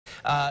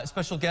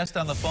Special guest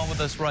on the phone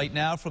with us right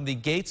now from the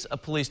Gates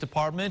Police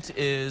Department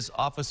is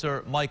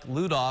Officer Mike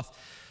Ludolph.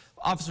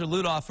 Officer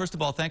Ludolph, first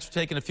of all, thanks for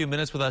taking a few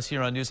minutes with us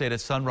here on News 8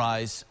 at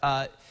Sunrise.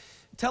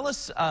 Tell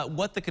us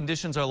what the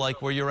conditions are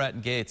like where you're at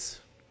in Gates.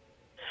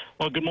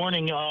 Well, good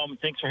morning.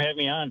 Thanks for having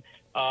me on.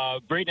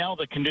 Right now,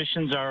 the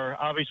conditions are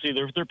obviously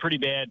they're pretty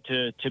bad.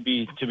 To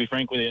be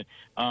frank with you,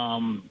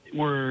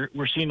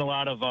 we're seeing a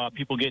lot of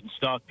people getting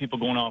stuck, people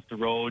going off the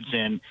roads,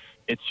 and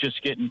it's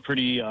just getting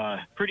pretty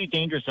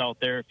dangerous out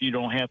there. If you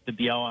don't have to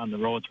be out on the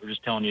roads, we're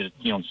just telling you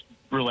to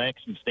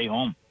relax and stay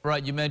home.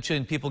 Right. You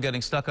mentioned people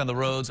getting stuck on the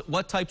roads.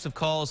 What types of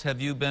calls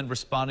have you been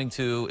responding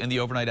to in the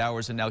overnight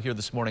hours and now here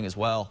this morning as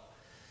well?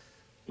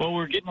 Well,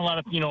 we're getting a lot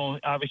of,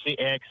 obviously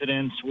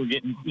accidents. We're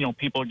getting,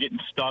 people are getting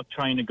stuck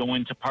trying to go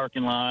into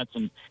parking lots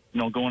and,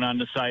 going on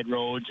the side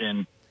roads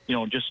and,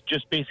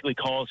 just basically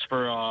calls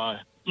for,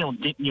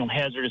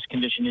 hazardous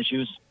condition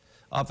issues.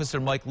 Officer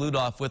Mike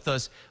Ludolph with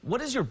us.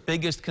 What is your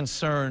biggest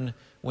concern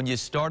when you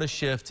start a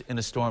shift in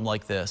a storm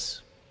like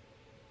this?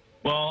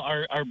 Well,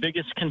 our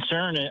biggest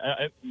concern,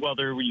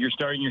 whether you're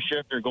starting your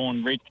shift or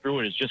going right through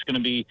it, is just going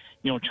to be,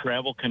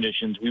 travel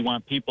conditions. We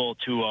want people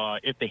to,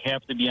 if they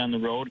have to be on the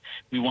road,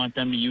 we want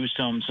them to use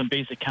some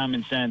basic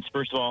common sense.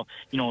 First of all,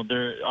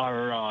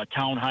 our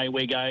town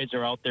highway guys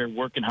are out there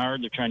working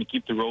hard. They're trying to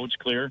keep the roads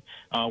clear.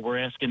 We're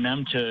asking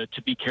them to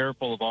be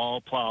careful of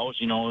all plows,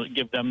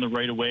 give them the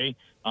right of way.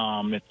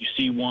 If you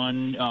see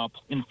one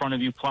in front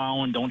of you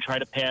plowing, don't try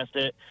to pass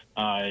it.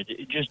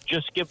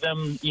 Just give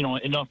them,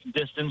 enough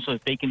distance so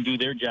that they can do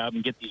their job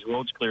and get these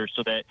roads clear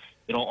so that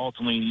it'll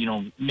ultimately,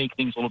 make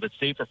things a little bit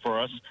safer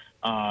for us.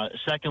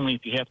 Secondly,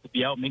 if you have to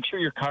be out, make sure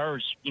your car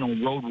is,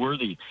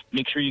 roadworthy.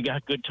 Make sure you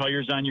got good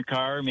tires on your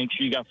car. Make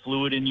sure you got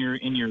fluid in your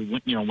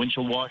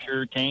windshield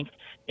washer tank.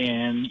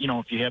 And,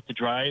 if you have to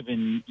drive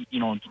and,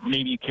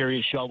 maybe you carry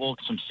a shovel,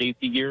 some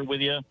safety gear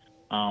with you.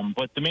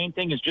 But the main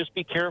thing is just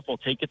be careful.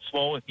 Take it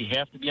slow. If you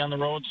have to be on the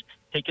roads,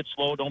 take it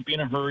slow. Don't be in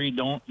a hurry.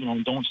 Don't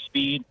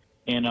speed,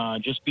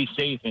 and just be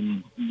safe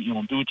and,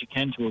 do what you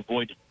can to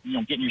avoid,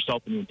 getting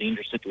yourself into a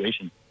dangerous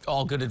situation.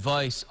 All good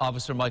advice.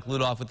 Officer Mike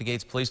Ludolph with the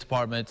Gates Police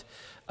Department.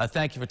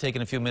 Thank you for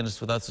taking a few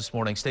minutes with us this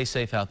morning. Stay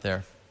safe out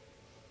there.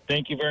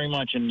 Thank you very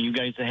much, and you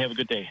guys have a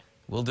good day.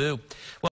 Will do.